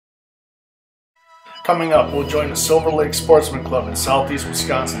Coming up, we'll join the Silver Lake Sportsmen Club in southeast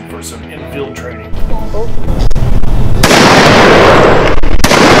Wisconsin for some infield training.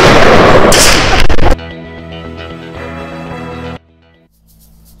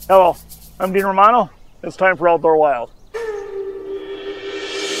 Hello, I'm Dean Romano. It's time for Outdoor Wild.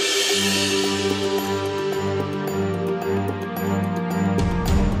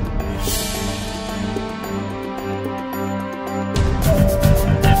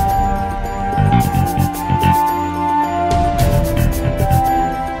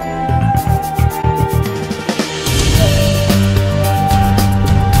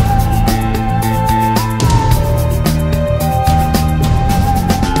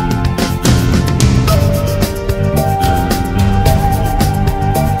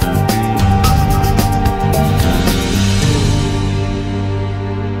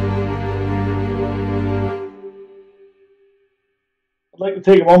 I'd like to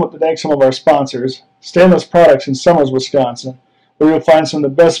take a moment to thank some of our sponsors, Stainless Products in Summers, Wisconsin, where you'll find some of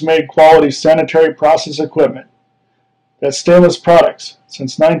the best made quality sanitary process equipment. That's Stainless Products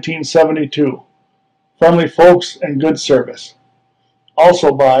since 1972. Friendly folks and good service.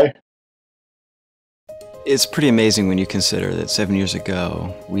 Also by... It's pretty amazing when you consider that 7 years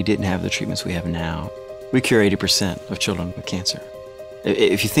ago, we didn't have the treatments we have now. We cure 80% of children with cancer.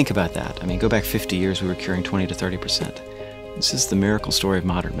 If you think about that, I mean, go back 50 years, we were curing 20 to 30%. This is the miracle story of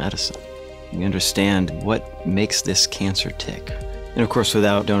modern medicine. We understand what makes this cancer tick. And of course,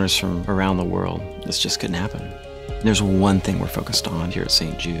 without donors from around the world, this just couldn't happen. And there's one thing we're focused on here at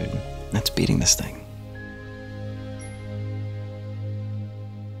St. Jude, and that's beating this thing.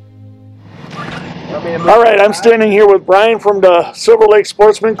 All right, I'm standing here with Bryan from the Silver Lake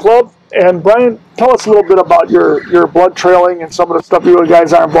Sportsmen Club. And Bryan, tell us a little bit about your blood trailing and some of the stuff you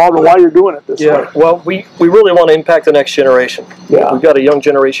guys are involved in, why you're doing it this way. Well, we really want to impact the next generation. Yeah. We've got a young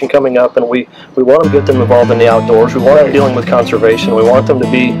generation coming up, and we want to get them involved in the outdoors. We want them dealing with conservation. We want them to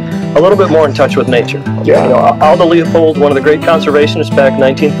be a little bit more in touch with nature. Yeah. You know, Aldo Leopold, one of the great conservationists back in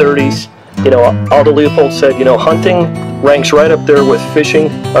the 1930s, you know, Aldo Leopold said, you know, hunting ranks right up there with fishing,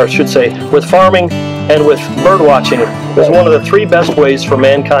 or I should say, with farming and with bird watching. Is one of the three best ways for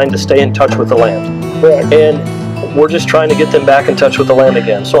mankind to stay in touch with the land. Right. And we're just trying to get them back in touch with the land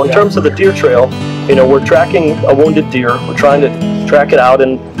again. So in terms of the deer trail, you know, we're tracking a wounded deer. We're trying to track it out,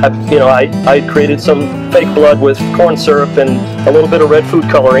 and I created some fake blood with corn syrup and a little bit of red food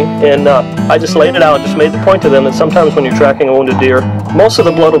coloring, and I just laid it out and just made the point to them that sometimes when you're tracking a wounded deer, most of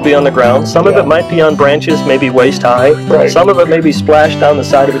the blood will be on the ground. Some of it might be on branches, maybe waist high. Right. Some of it may be splashed down the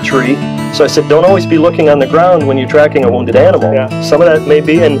side of a tree. So I said, don't always be looking on the ground when you're tracking a wounded animal. Yeah. Some of that may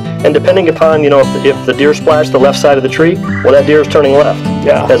be, and depending upon, you know, if the deer splashed the left side of the tree, well, that deer is turning left,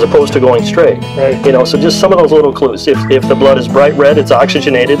 as opposed to going straight. Right. You know, so just some of those little clues. If the blood is bright red, it's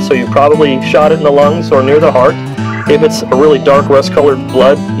oxygenated, so you probably shot it in the lungs or near the heart. If it's a really dark rust-colored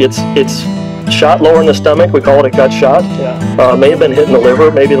blood, it's shot lower in the stomach. We call it a gut shot. Yeah. May have been hit in the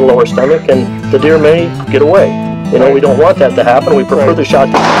liver, maybe the lower stomach, and the deer may get away. You know, we don't want that to happen. We prefer the shot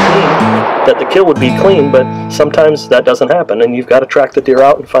to be clean, that the kill would be clean, but sometimes that doesn't happen, and you've got to track the deer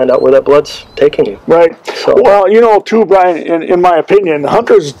out and find out where that blood's taking you. Right. So, well, you know, too, Bryan, in my opinion,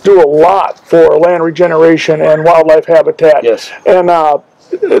 hunters do a lot for land regeneration and wildlife habitat. Yes. And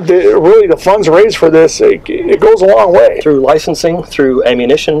really the funds raised for this, it goes a long way. Through licensing, through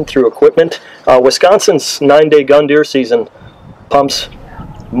ammunition, through equipment. Wisconsin's 9-day gun deer season pumps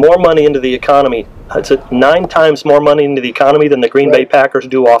more money into the economy. It's 9 times more money into the economy than the Green Bay Packers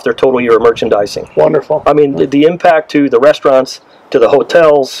do off their total year of merchandising. Wonderful. I mean, the impact to the restaurants, to the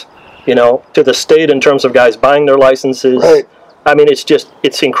hotels, you know, to the state in terms of guys buying their licenses. Right. I mean,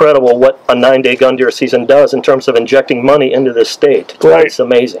 it's incredible what a 9-day gun deer season does in terms of injecting money into the state. Right. It's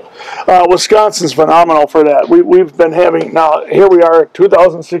amazing. Wisconsin's phenomenal for that. We've been having, now here we are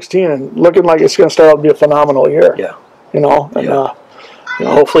 2016 and looking like it's going to start out to be a phenomenal year. Yeah. You know, and you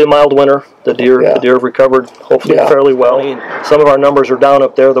know, hopefully a mild winter. The deer have recovered hopefully fairly well. I mean, some of our numbers are down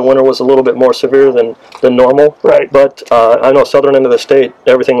up there. The winter was a little bit more severe than normal. Right. But I know southern end of the state,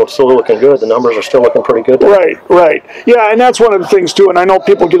 everything was still looking good. The numbers are still looking pretty good. Right. Yeah, and that's one of the things too. And I know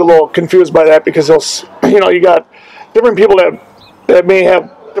people get a little confused by that because you know, you got different people that may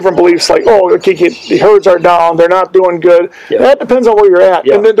have different beliefs, like, oh, okay, the herds are down, they're not doing good. Yeah. That depends on where you're at.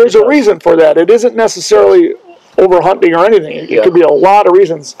 Yeah, and then there's a reason for that. It isn't necessarily overhunting or anything. It could be a lot of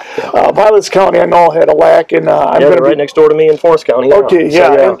reasons. Violets County, I know, had a lack, and I'm going to right next door to me in Forest County. Okay,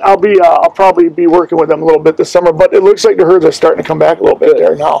 and I'll probably be working with them a little bit this summer. But it looks like the herds are starting to come back a little bit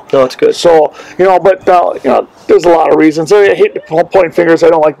there now. No, it's good. So you know, but you know, there's a lot of reasons. I hate to point fingers. I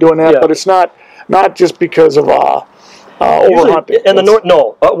don't like doing that, but it's not just because of overhunting.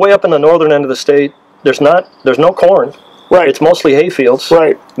 And way up in the northern end of the state, there's no corn. Right. It's mostly hay fields.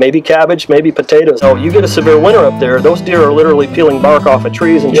 Right. Maybe cabbage, maybe potatoes. So you get a severe winter up there, those deer are literally peeling bark off of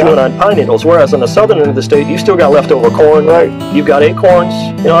trees and chewing on pine needles, whereas on the southern end of the state, you still got leftover corn. Right. You've got acorns.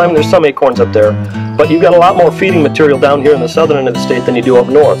 You know, I mean, there's some acorns up there. But you've got a lot more feeding material down here in the southern end of the state than you do up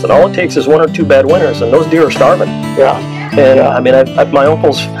north. And all it takes is 1 or 2 bad winters, and those deer are starving. Yeah. And I mean, my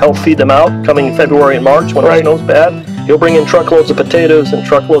uncle's helped feed them out coming February and March when the snow's bad. He'll bring in truckloads of potatoes and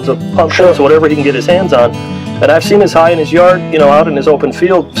truckloads of pumpkins, whatever he can get his hands on. And I've seen as high in his yard, you know, out in his open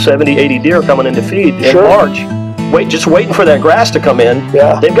field, 70, 80 deer coming in to feed in March. Just waiting for that grass to come in.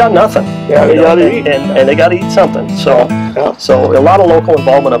 Yeah. They've got nothing. Yeah, they got to eat. And they got to eat something. So, so a lot of local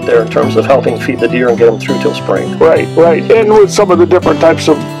involvement up there in terms of helping feed the deer and get them through till spring. Right, right. And with some of the different types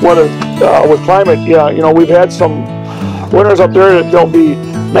of weather, with climate, you know, we've had some winters up there that they'll be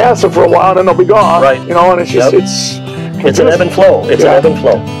massive for a while and then they'll be gone. Right. You know, and it's just, it's an ebb and flow. It's an ebb and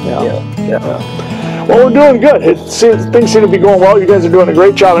flow. Yeah. Well, we're doing good. Things seem to be going well. You guys are doing a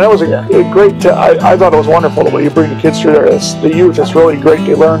great job, and that was a great. I thought it was wonderful the way you bring the kids through there. The youth is really great.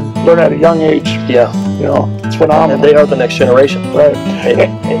 They learn at a young age. Yeah, you know, it's phenomenal. And they are the next generation. Right.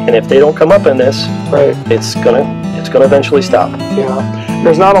 And if they don't come up in this, it's gonna eventually stop. Yeah.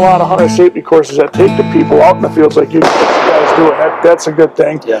 There's not a lot of hunter safety courses that take the people out in the fields like you guys do. That's a good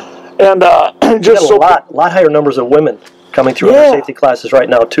thing. Yeah. And just a lot higher numbers of women coming through hunter safety classes right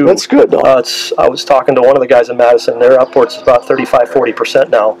now too. That's good though. I was talking to one of the guys in Madison. They're upwards about 35-40%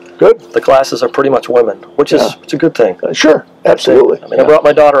 now. Good. The classes are pretty much women, which is it's a good thing. Sure, absolutely. I mean, I brought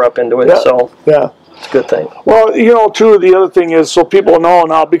my daughter up into it, so it's a good thing. Well, you know, too, the other thing is, so people know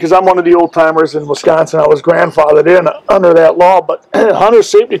now, because I'm one of the old timers in Wisconsin. I was grandfathered in under that law, but hunter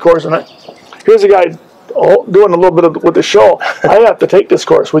safety course, and here's a guy doing a little bit with the show. I have to take this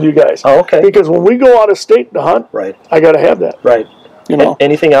course with you guys. Oh, okay. Because when we go out of state to hunt, I got to have that. Right. You know,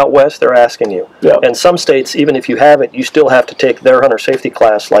 anything out west, they're asking you. Yeah. And some states, even if you have it, you still have to take their hunter safety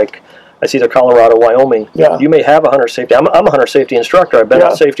class. Like I see the Colorado, Wyoming. Yeah. You may have a hunter safety. I'm a hunter safety instructor. I've been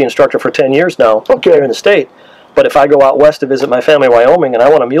a safety instructor for 10 years now here in the state. But if I go out west to visit my family in Wyoming and I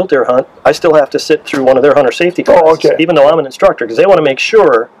want a mule deer hunt, I still have to sit through one of their hunter safety classes, even though I'm an instructor, because they want to make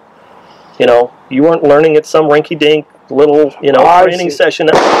sure, you know, you weren't learning at some rinky-dink little, you know, training session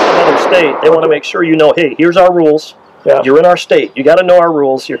in another state. They want to make sure you know, hey, here's our rules. Yeah. You're in our state. You got to know our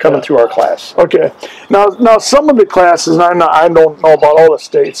rules. You're coming through our class. Okay. Now some of the classes, and I don't know about all the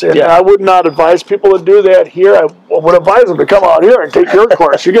states, and I would not advise people to do that here. I would advise them to come out here and take your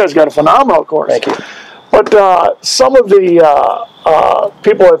course. You guys got a phenomenal course. Thank you. But some of the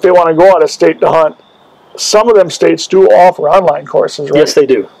people, if they want to go out of state to hunt, some of them states do offer online courses, right? Yes, they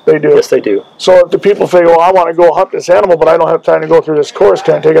do. They do. Yes, they do. So if the people say, well, I want to go hunt this animal, but I don't have time to go through this course,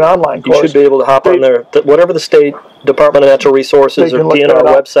 can I take an online course? You should be able to hop on there. Whatever the state Department of Natural Resources or DNR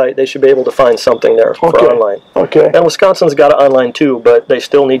website, they should be able to find something there for online. Okay. And Wisconsin's got it online too, but they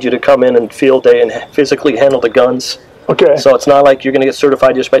still need you to come in and field day and physically handle the guns. Okay. So it's not like you're going to get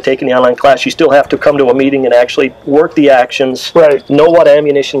certified just by taking the online class. You still have to come to a meeting and actually work the actions, know what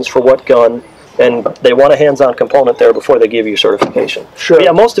ammunition's for what gun, and they want a hands-on component there before they give you certification. Sure. But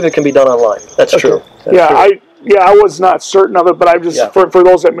yeah, most of it can be done online. That's true. That's true. I was not certain of it, but I just for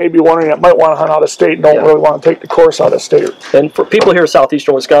those that may be wondering that might want to hunt out of state and don't really want to take the course out of state. And for people here in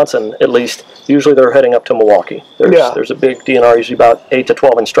southeastern Wisconsin, at least, usually they're heading up to Milwaukee. There's a big DNR, usually about 8 to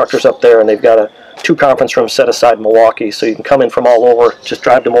 12 instructors up there, and they've got 2 conference rooms set aside in Milwaukee, so you can come in from all over, just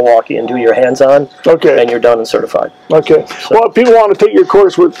drive to Milwaukee and do your hands-on, and you're done and certified. Okay. So, well, if people want to take your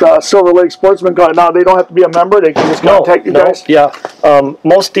course with Silver Lake Sportsmen Club, now they don't have to be a member, they can just contact you guys? Yeah.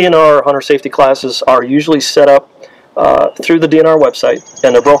 Most DNR hunter safety classes are usually set up through the DNR website,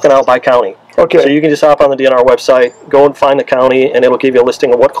 and they're broken out by county. Okay. So you can just hop on the DNR website, go and find the county, and it'll give you a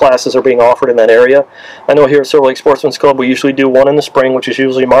listing of what classes are being offered in that area. I know here at Silver Lake Sportsmen's Club, we usually do one in the spring, which is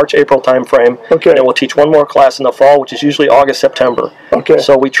usually March, April time frame. Okay. And then we'll teach one more class in the fall, which is usually August, September. Okay.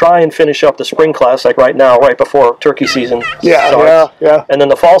 So we try and finish up the spring class, like right now, right before turkey season starts. Yeah. And then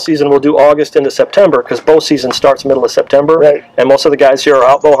the fall season we'll do August into September, because bow season starts middle of September. Right. And most of the guys here are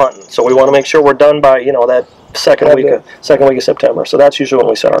out bow hunting. So we want to make sure we're done by, you know, that second week of September. So that's usually when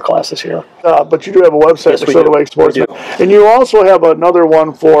we set our classes here. But you do have a website for Silver Lake Sportsmen. And you also have another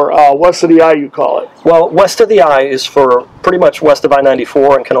one for West of the Eye, you call it. Well, West of the Eye is for pretty much west of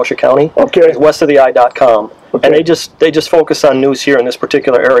I-94 in Kenosha County. Okay. It's westoftheeye.com. Okay. And they just focus on news here in this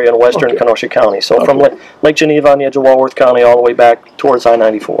particular area in western Kenosha County. So from Lake Geneva on the edge of Walworth County all the way back towards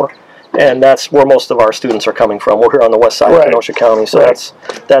I-94. And that's where most of our students are coming from. We're here on the west side of Kenosha County, so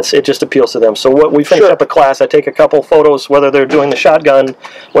that's it. Just appeals to them. So what we finish up a class, I take a couple photos, whether they're doing the shotgun,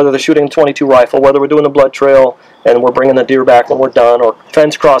 whether they're shooting a .22 rifle, whether we're doing the blood trail, and we're bringing the deer back when we're done, or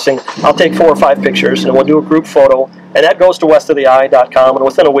fence crossing, I'll take 4 or 5 pictures, and we'll do a group photo, and that goes to westoftheeye.com, and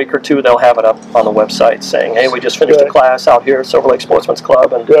within a week or two, they'll have it up on the website saying, hey, we just finished a class out here at Silver Lake Sportsmen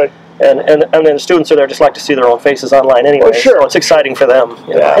Club, and and then the students are there just like to see their own faces online anyway. Oh, sure. So it's exciting for them.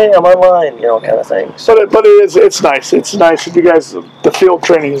 You know, hey, I'm online, you know, kind of thing. So. But it's nice. It's nice. You guys, the field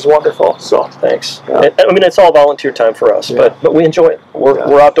training is wonderful. So thanks. Yeah. I mean, it's all volunteer time for us, but we enjoy it.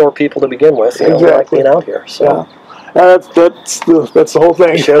 We're outdoor people to begin with. You know, we like being out here. So. That's the whole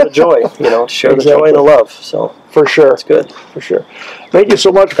thing. Share the joy, you know, share the joy and the love. So for sure, that's good. For sure. Thank you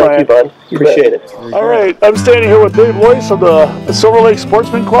so much, Bryan. Thank you, bud. Appreciate it. All right, I'm standing here with Dave Lois of the Silver Lake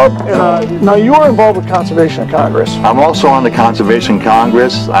Sportsmen Club. And now you are involved with Conservation Congress. I'm also on the Conservation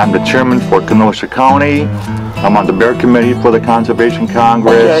Congress. I'm the chairman for Kenosha County. I'm on the Bear Committee for the Conservation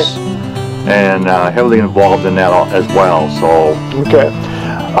Congress, and heavily involved in that as well. So. Okay.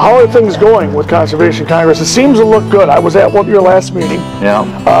 How are things going with Conservation Congress? It seems to look good. I was at your last meeting. Yeah.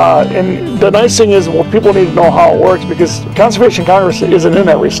 And the nice thing is, well, people need to know how it works because Conservation Congress isn't in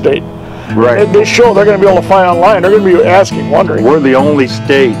every state. Right. They show they're going to be able to find online. They're going to be asking, wondering. We're the only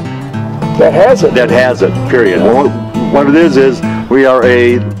state that has it. That has it. Period. Well, what it is we are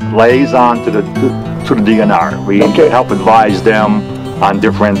a liaison to the DNR. We help advise them on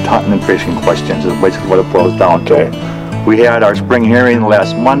different hunting and fishing questions. Is basically what it boils down to. We had our spring hearing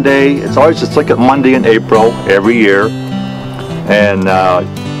last Monday. It's always the second Monday in April every year. And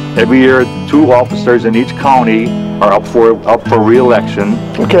every year, 2 officers in each county are up for re-election.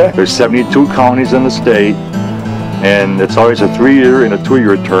 Okay. There's 72 counties in the state. And it's always a 3-year and a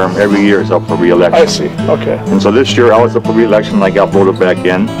 2-year term. Every year is up for re-election. I see. Okay. And so this year I was up for re-election and I got voted back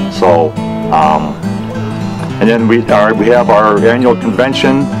in. So, and then we have our annual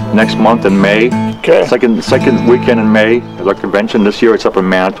convention next month in May. Okay. Second weekend in May is our convention. This year it's up in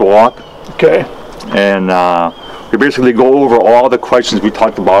Manitowoc. Okay. And we basically go over all the questions we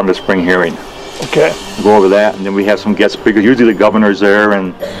talked about in the spring hearing. Okay. We go over that, and then we have some guest speakers. Usually the governor's there,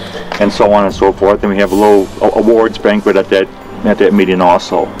 and so on and so forth. And we have a little awards banquet at that meeting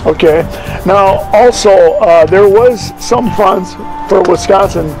also. Okay. Now, also, there was some funds for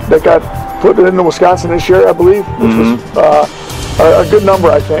Wisconsin that got put into Wisconsin this year, I believe, which was a good number,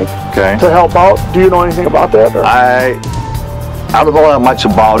 I think, to help out. Do you know anything about that? Or? I don't know that much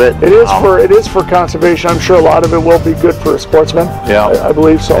about it. It is for conservation. I'm sure a lot of it will be good for sportsmen. Yeah, I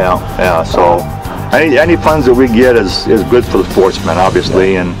believe so. Yeah. So any funds that we get is good for the sportsmen,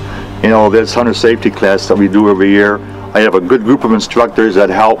 obviously. And you know, this hunter safety class that we do every year, I have a good group of instructors that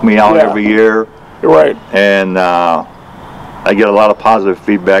help me out every year. Right. And I get a lot of positive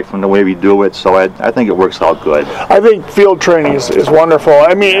feedback from the way we do it, so I think it works out good. I think field training is wonderful.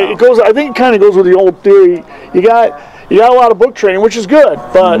 I mean, I think it kind of goes with the old theory. You got a lot of book training, which is good,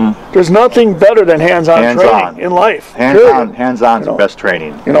 but there's nothing better than hands-on training in life. Hands-on is the best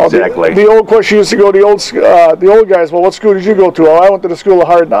training. You know, exactly. The old question used to go, the old guys, well, what school did you go to? Oh, I went to the school of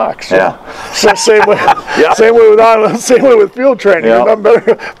hard knocks. So, so same way with field training. There's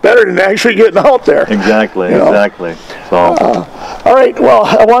nothing better than actually getting out there. Exactly. So. All right. Well,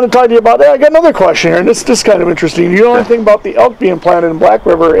 I want to talk to you about that. I got another question here, and this is kind of interesting. Do you know anything about the elk being planted in Black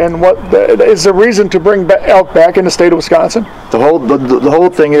River, and what is the reason to bring elk back in the state of Wisconsin? The whole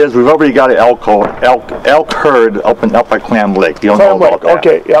thing is we've already got an elk herd up by Clam Lake. You don't know about that.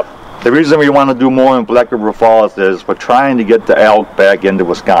 Okay. Yep. The reason we want to do more in Black River Falls is we're trying to get the elk back into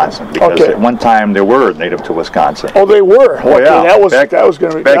Wisconsin, because at one time they were native to Wisconsin. Oh, they were. Oh, yeah. That was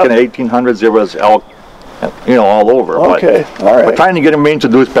going to be back in the 1800s. There was elk, all over. Okay. All right. We're trying to get them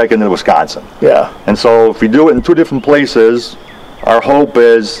introduced back into Wisconsin. Yeah. And so if we do it in 2 different places, our hope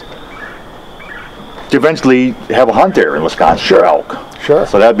is to eventually have a hunt there in Wisconsin for elk. Sure.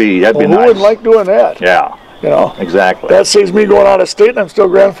 So that'd be nice. Who wouldn't like doing that? Yeah. Exactly. That saves me going out of state, and I'm still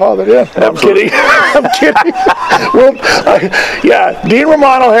grandfathered in. I'm kidding. I'm kidding. Well, Dean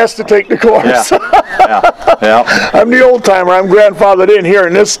Romano has to take the course. I'm the old timer. I'm grandfathered in here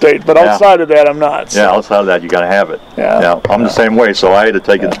in this state, but outside of that, I'm not. So. Yeah, outside of that, you got to have it. I'm the same way. So I had to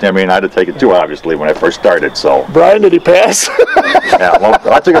take it. I mean, I had to take it too, obviously, when I first started. So. Bryan, did he pass? Well,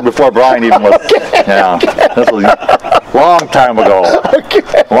 I took it before Bryan even was. This was a long time ago.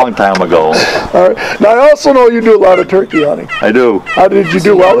 Long time ago. All right. Now I also know you do a lot of turkey hunting. I do. How did you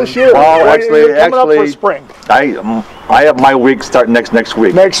do well this year? Well, actually, up for spring. I have my week starting next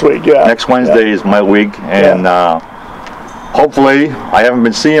week. Next week, Next Wednesday is my week, and hopefully I haven't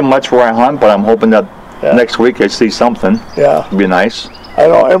been seeing much where I hunt, but I'm hoping that next week I see something. Yeah. It'd be nice. I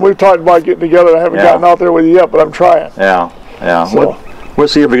know, and we've talked about getting together. I haven't gotten out there with you yet, but I'm trying. Yeah. So. We'll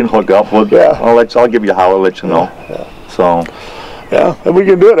see if we can hook up. I'll give you a holler, let you know. So. Yeah, if we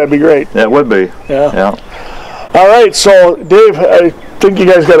can do it, that'd be great. Yeah, it would be. Yeah. All right, so Dave, I think you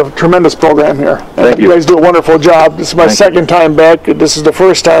guys got a tremendous program here. Thank you. You guys do a wonderful job. This is my second time back. This is the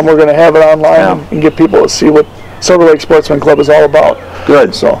first time we're going to have it online and get people to see what Silver Lake Sportsmen Club is all about.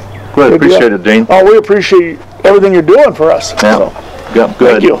 Good. So good. Appreciate it, Dean. Oh, we appreciate everything you're doing for us. Yeah. So, good.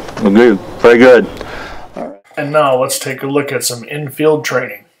 Thank you. Good. Very good. And now let's take a look at some infield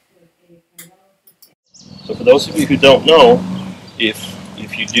training. So for those of you who don't know, if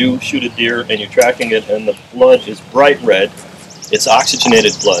you do shoot a deer and you're tracking it and the blood is bright red, it's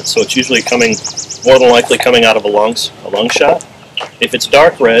oxygenated blood. So it's usually more than likely coming out of a lung shot. If it's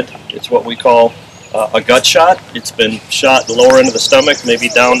dark red, it's what we call a gut shot. It's been shot the lower end of the stomach, maybe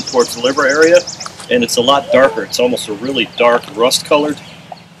down towards the liver area, and it's a lot darker. It's almost a really dark rust-colored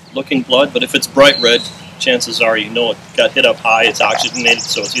looking blood, but if it's bright red, chances are you know it got hit up high, it's oxygenated,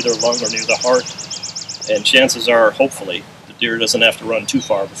 so it's either lung or near the heart, and chances are, hopefully, the deer doesn't have to run too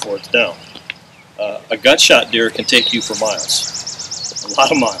far before it's down. A gut shot deer can take you for miles, a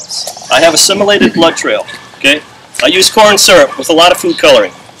lot of miles. I have a simulated blood trail, okay? I use corn syrup with a lot of food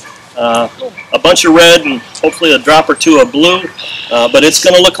coloring. A bunch of red and hopefully a drop or two of blue, but it's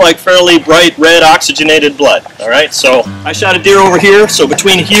going to look like fairly bright red oxygenated blood. All right, so I shot a deer over here, so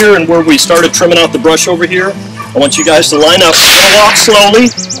between here and where we started trimming out the brush over here, I want you guys to line up. We're going to walk slowly.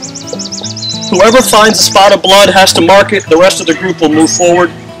 Whoever finds a spot of blood has to mark it. The rest of the group will move forward,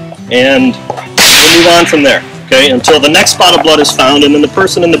 and we'll move on from there, okay, until the next spot of blood is found, and then the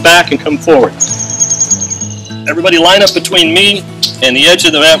person in the back can come forward. Everybody line up between me and the edge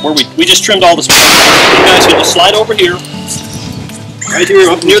of the map where we just trimmed all the spots. You guys can just slide over here, right here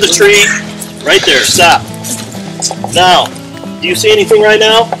up near the tree, right there, stop. Now, do you see anything right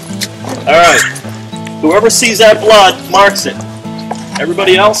now? All right, whoever sees that blood marks it.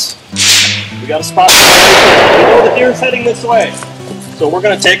 Everybody else, we got a spot. We know the deer's heading this way. So we're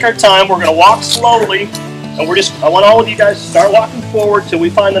gonna take our time, we're gonna walk slowly, and I want all of you guys to start walking forward till we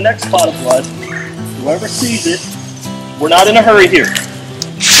find the next spot of blood. Whoever sees it, we're not in a hurry here.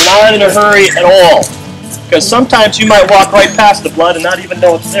 We're not in a hurry at all. Because sometimes you might walk right past the blood and not even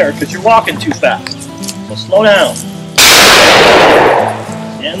know it's there because you're walking too fast. So slow down.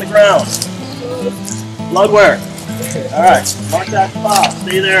 Stand the ground. Blood where? Alright, mark that spot.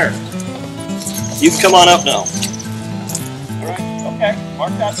 Stay there. You can come on up now. Alright, okay,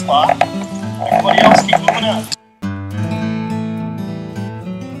 mark that spot. Everybody else keep moving up.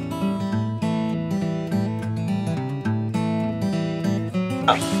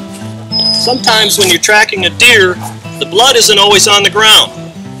 Sometimes when you're tracking a deer, the blood isn't always on the ground.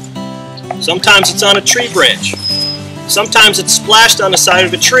 Sometimes it's on a tree branch. Sometimes it's splashed on the side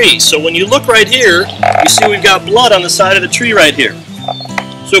of a tree. So when you look right here, you see we've got blood on the side of the tree right here.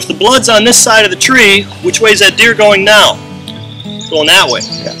 So if the blood's on this side of the tree, which way is that deer going now? Going that way.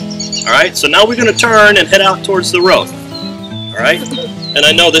 Yeah. All right, so now we're going to turn and head out towards the road. All right? And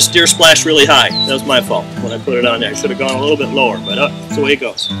I know this deer splashed really high. That was my fault when I put it on there. I should have gone a little bit lower, but that's the way it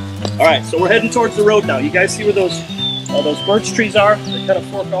goes. All right, so we're heading towards the road now. You guys see where those birch trees are? They kind of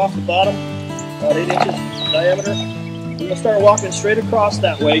fork off the bottom, about 8 inches diameter. We're going to start walking straight across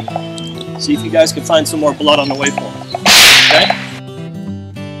that way. See if you guys can find some more blood on the way for us. Okay?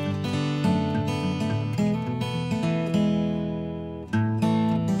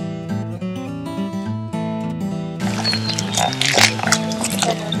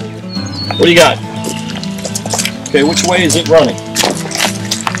 What do you got? Okay, which way is it running?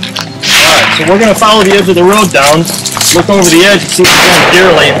 Alright, so we're going to follow the edge of the road down, look over the edge and see if there's a deer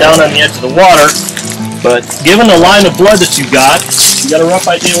laying down on the edge of the water. But given the line of blood that you got a rough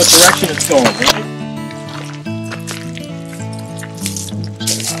idea what direction it's going, right?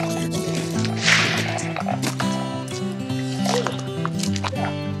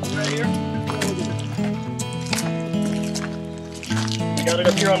 You got it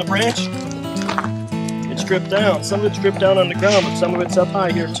up here on the branch? It's dripped down. Some of it's dripped down on the ground, but some of it's up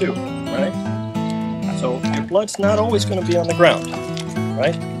high here too, right? So your blood's not always going to be on the ground,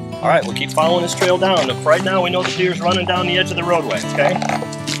 right? All right, we'll keep following this trail down. Right now we know the deer's running down the edge of the roadway, okay?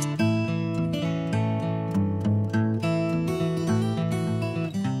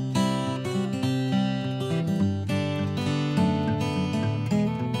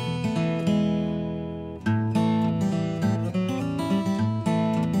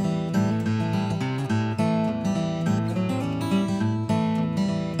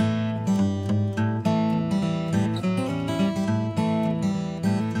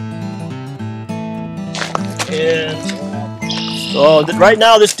 And so right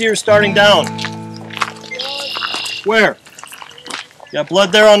now this deer is starting down. Where? Got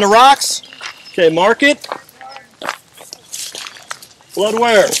blood there on the rocks? Okay, mark it. Blood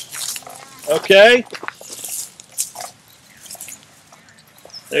where? Okay.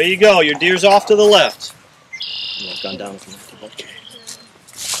 There you go. Your deer's off to the left. I've gone down.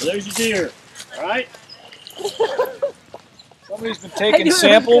 So there's your deer. All right. Somebody's been taking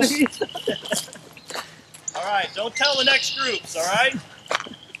samples. All right. Don't tell the next groups. All right.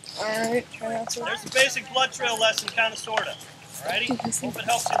 All right. Try not to. There's a basic blood trail lesson, kind of, sorta. All righty. Hope it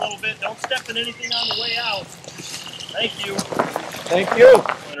helps you a little bit. Don't step in anything on the way out. Thank you. Thank you.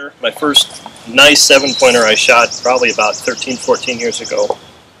 My first nice 7-pointer I shot probably about 13, 14 years ago.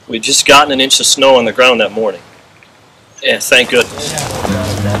 We'd just gotten an inch of snow on the ground that morning. Yeah, thank goodness.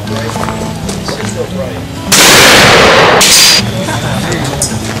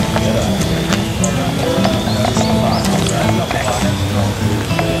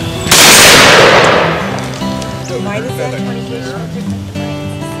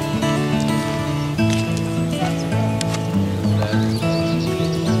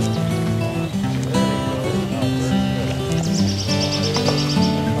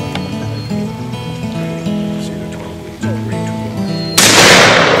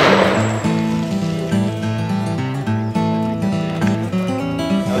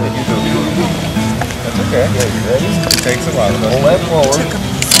 Okay, you ready? It takes a while. Pull that forward.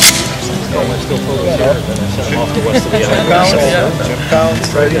 Chip counts,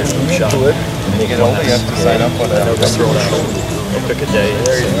 right into it. You only have to sign up for that. Pick a day.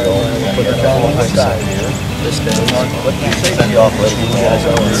 There you go. Put it down on the side here. This day. Let you send you off. Let you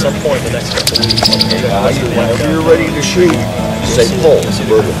At some point in the next couple of weeks. whenever you're ready to shoot, say pull. You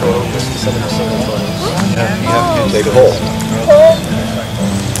Say pull.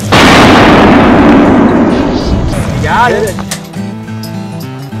 Got it.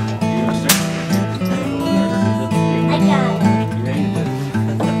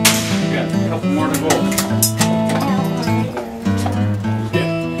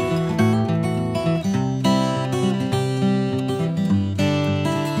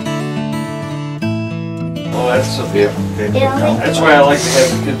 Well, that's a bit. That's why I like to have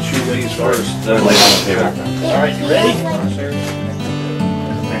the kids shoot these first, then lay on the table. All right, you ready?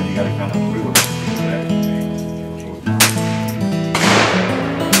 Then you gotta kind of prove it.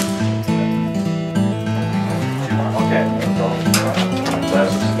 Okay.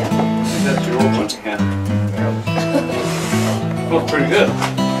 Glasses. That's your old one again. Looks pretty good.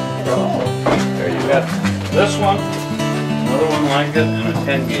 There you got this one. Another one like it, and a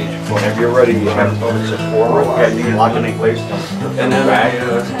 10 gauge. Whenever you're ready, you have to put it forward. Okay, you can lock it in place. And then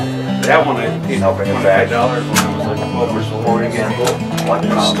that one I paid I'll bring it back. $25 when I was like 12 or so. Forward again. Lock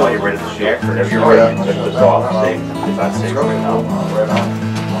it on until you're ready to shoot. Whenever you're ready, you take this off. Safe. It's not safe right now. Right on.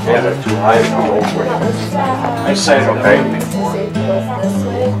 Yeah, they're too high. Too low for you. I said, Okay.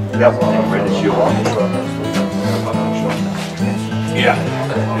 Yep. I'm ready to shoot. Yeah.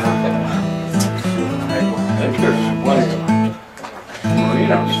 That's good. Money.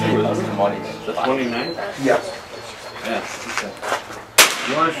 29? Yes. Yeah.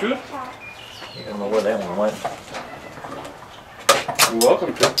 You want to shoot? I don't know where that one went. You're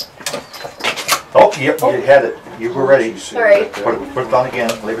welcome to. Oh, yep, you had it. You were ready. Sorry. Put it down again.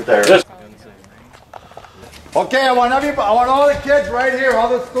 Leave it there. Okay, I want all the kids right here, all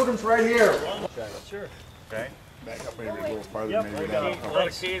the students right here. Sure. Okay. Back up maybe a little farther, Yep, maybe right that'll on. come. A lot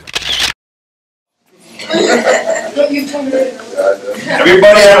of keys.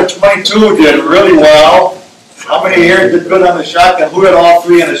 Everybody out of 22 did really well. How many here did good on the shotgun? Who had all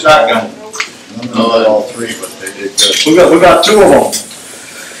three in the shotgun? No, all three, but they did good. Who got two of them?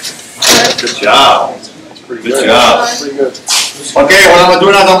 Good job. Good job. Okay, what I'm gonna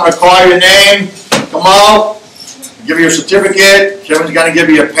do now is I'm gonna call your name, come out, give you your certificate. Kevin's gonna give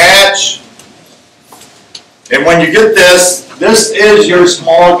you a patch. And when you get this is your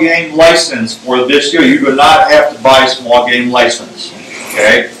small game license for this year. You do not have to buy a small game license,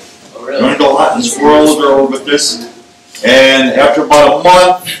 okay? You're gonna go hunting squirrels or with this, and after about a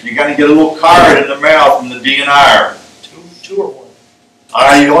month, you're gonna get a little card in the mail from the DNR. Two or one?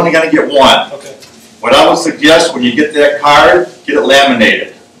 You're only gonna get one. Okay. What I would suggest when you get that card, get it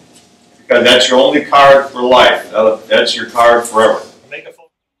laminated, because that's your only card for life. That's your card forever.